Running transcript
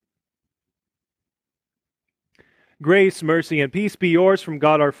Grace, mercy, and peace be yours from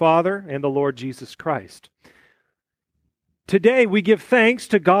God our Father and the Lord Jesus Christ. Today we give thanks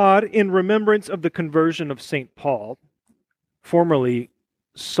to God in remembrance of the conversion of St. Paul, formerly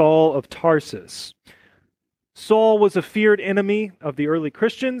Saul of Tarsus. Saul was a feared enemy of the early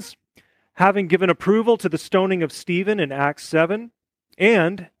Christians, having given approval to the stoning of Stephen in Acts 7,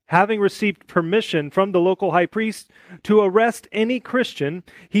 and having received permission from the local high priest to arrest any Christian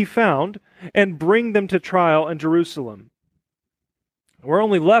he found and bring them to trial in Jerusalem. We're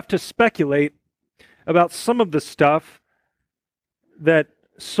only left to speculate about some of the stuff that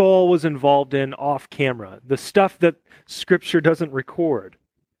Saul was involved in off camera, the stuff that Scripture doesn't record.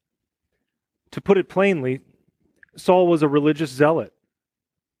 To put it plainly, Saul was a religious zealot.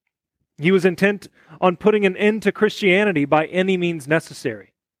 He was intent on putting an end to Christianity by any means necessary.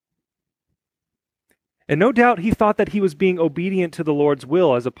 And no doubt he thought that he was being obedient to the Lord's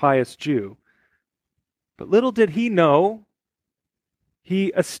will as a pious Jew. But little did he know,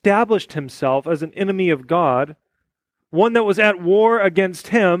 he established himself as an enemy of God, one that was at war against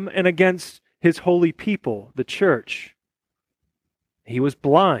him and against his holy people, the church. He was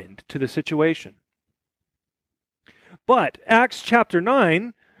blind to the situation. But Acts chapter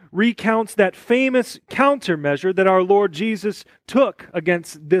 9 recounts that famous countermeasure that our Lord Jesus took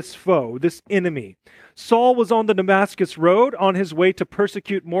against this foe, this enemy. Saul was on the Damascus road on his way to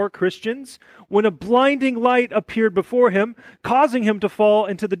persecute more Christians when a blinding light appeared before him, causing him to fall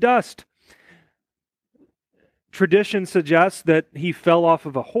into the dust. Tradition suggests that he fell off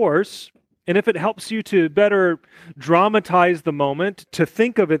of a horse, and if it helps you to better dramatize the moment, to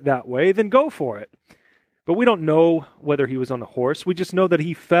think of it that way, then go for it. But we don't know whether he was on a horse. We just know that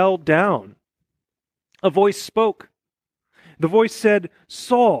he fell down. A voice spoke. The voice said,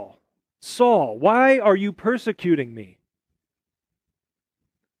 "Saul, Saul, why are you persecuting me?"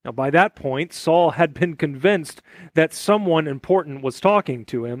 Now, by that point, Saul had been convinced that someone important was talking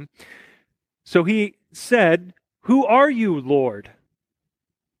to him. So he said, "Who are you, Lord?"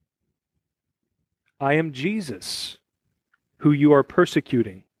 "I am Jesus, who you are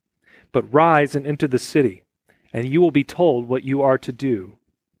persecuting. But rise and enter the city, and you will be told what you are to do."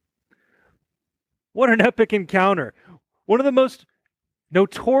 What an epic encounter. One of the most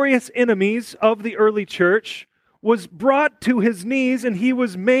notorious enemies of the early church was brought to his knees, and he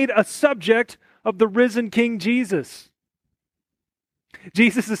was made a subject of the risen King Jesus.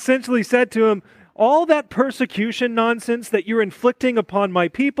 Jesus essentially said to him, "All that persecution nonsense that you're inflicting upon my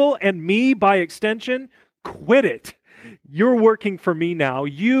people and me by extension, quit it. You're working for me now.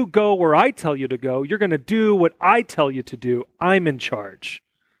 You go where I tell you to go. You're going to do what I tell you to do. I'm in charge."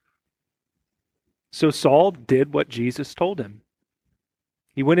 So Saul did what Jesus told him.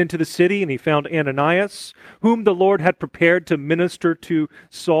 He went into the city and he found Ananias, whom the Lord had prepared to minister to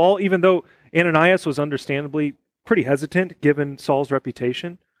Saul, even though Ananias was understandably pretty hesitant given Saul's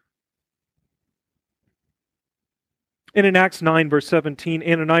reputation. And in Acts 9, verse 17,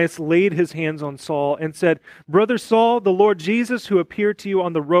 Ananias laid his hands on Saul and said, "Brother Saul, the Lord Jesus, who appeared to you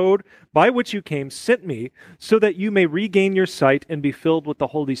on the road by which you came, sent me so that you may regain your sight and be filled with the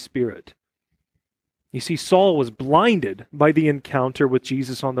Holy Spirit." You see, Saul was blinded by the encounter with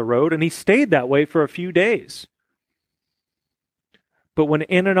Jesus on the road, and he stayed that way for a few days. But when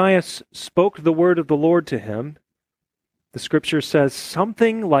Ananias spoke the word of the Lord to him, the scripture says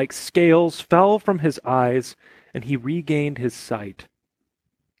something like scales fell from his eyes, and he regained his sight.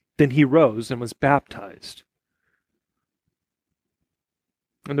 Then he rose and was baptized.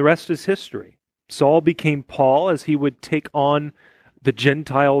 And the rest is history. Saul became Paul as he would take on the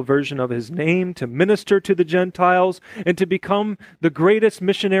Gentile version of his name to minister to the Gentiles and to become the greatest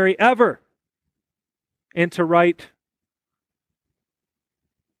missionary ever and to write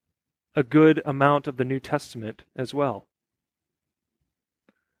a good amount of the New Testament as well.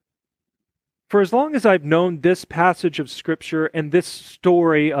 For as long as I've known this passage of Scripture and this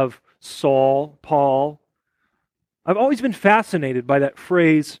story of Saul, Paul, I've always been fascinated by that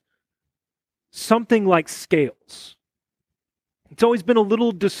phrase, something like scales. It's always been a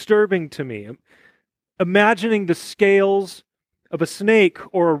little disturbing to me. Imagining the scales of a snake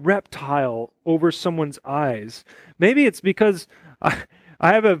or a reptile over someone's eyes. Maybe it's because I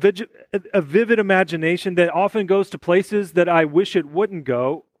have a vivid imagination that often goes to places that I wish it wouldn't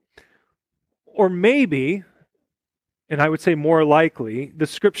go. Or maybe, and I would say more likely, the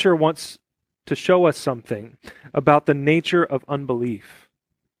Scripture wants to show us something about the nature of unbelief.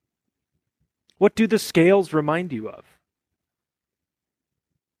 What do the scales remind you of?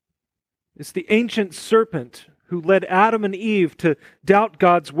 It's the ancient serpent who led Adam and Eve to doubt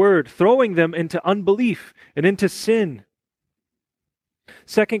God's word, throwing them into unbelief and into sin.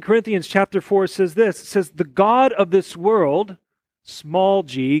 2 Corinthians chapter 4 says this. It says, the God of this world, small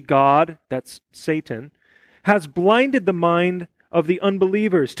g, God, that's Satan, has blinded the mind of the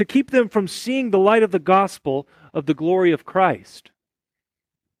unbelievers to keep them from seeing the light of the gospel of the glory of Christ.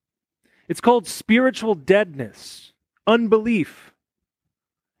 It's called spiritual deadness, unbelief,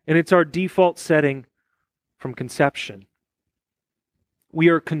 and it's our default setting from conception. We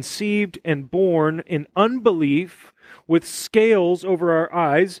are conceived and born in unbelief with scales over our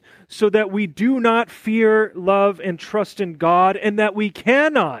eyes so that we do not fear, love, and trust in God, and that we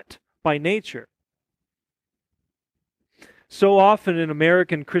cannot by nature. So often in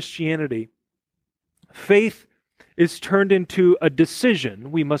American Christianity, faith is turned into a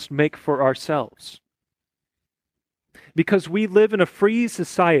decision we must make for ourselves. Because we live in a free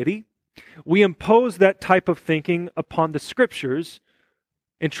society, we impose that type of thinking upon the Scriptures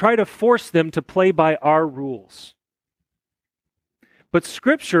and try to force them to play by our rules. But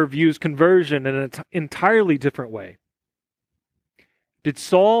Scripture views conversion in an entirely different way. Did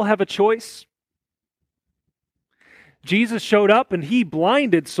Saul have a choice? Jesus showed up and he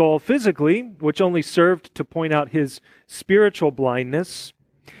blinded Saul physically, which only served to point out his spiritual blindness.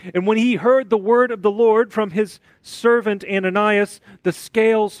 And when he heard the word of the Lord from his servant Ananias, the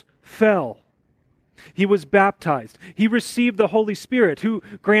scales fell. He was baptized. He received the Holy Spirit, who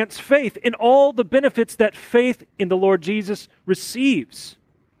grants faith in all the benefits that faith in the Lord Jesus receives.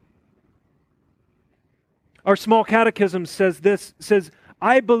 Our small catechism says,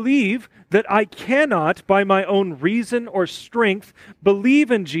 I believe that I cannot, by my own reason or strength,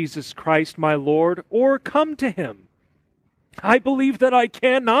 believe in Jesus Christ my Lord or come to him. I believe that I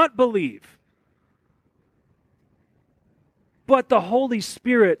cannot believe. But the Holy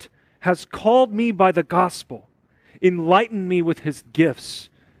Spirit has called me by the gospel, enlightened me with his gifts,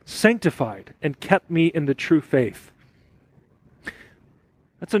 sanctified, and kept me in the true faith.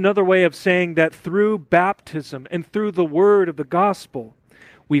 That's another way of saying that through baptism and through the word of the gospel,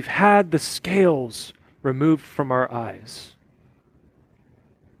 we've had the scales removed from our eyes.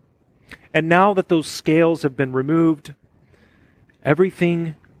 And now that those scales have been removed,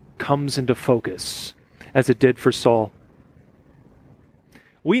 everything comes into focus, as it did for Saul.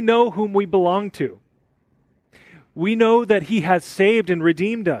 We know whom we belong to. We know that he has saved and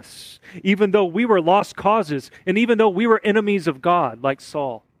redeemed us, even though we were lost causes, and even though we were enemies of God, like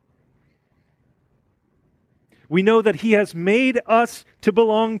Saul. We know that he has made us to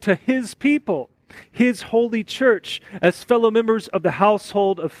belong to his people, his holy church, as fellow members of the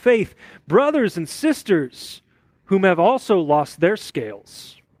household of faith, brothers and sisters whom have also lost their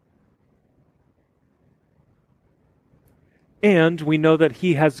scales. And we know that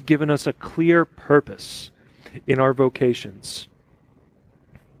he has given us a clear purpose in our vocations.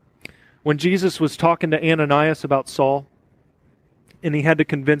 When Jesus was talking to Ananias about Saul, and he had to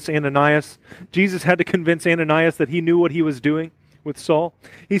convince Ananias, Jesus had to convince Ananias that he knew what he was doing with Saul.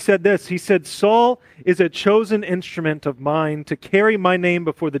 He said this, he said, Saul is a chosen instrument of mine to carry my name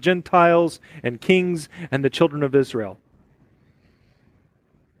before the Gentiles and kings and the children of Israel.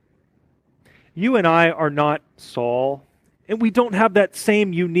 You and I are not Saul, and we don't have that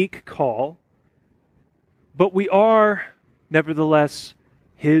same unique call, but we are, nevertheless,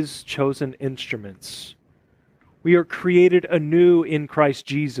 his chosen instruments. We are created anew in Christ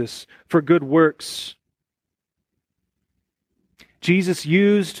Jesus for good works. Jesus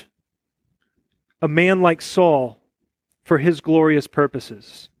used a man like Saul for his glorious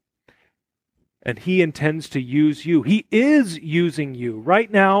purposes. And he intends to use you. He is using you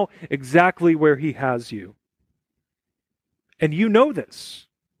right now exactly where he has you. And you know this.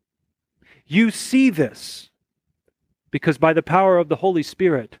 You see this. Because by the power of the Holy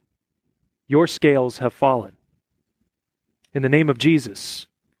Spirit, your scales have fallen. In the name of Jesus,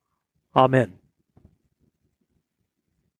 amen.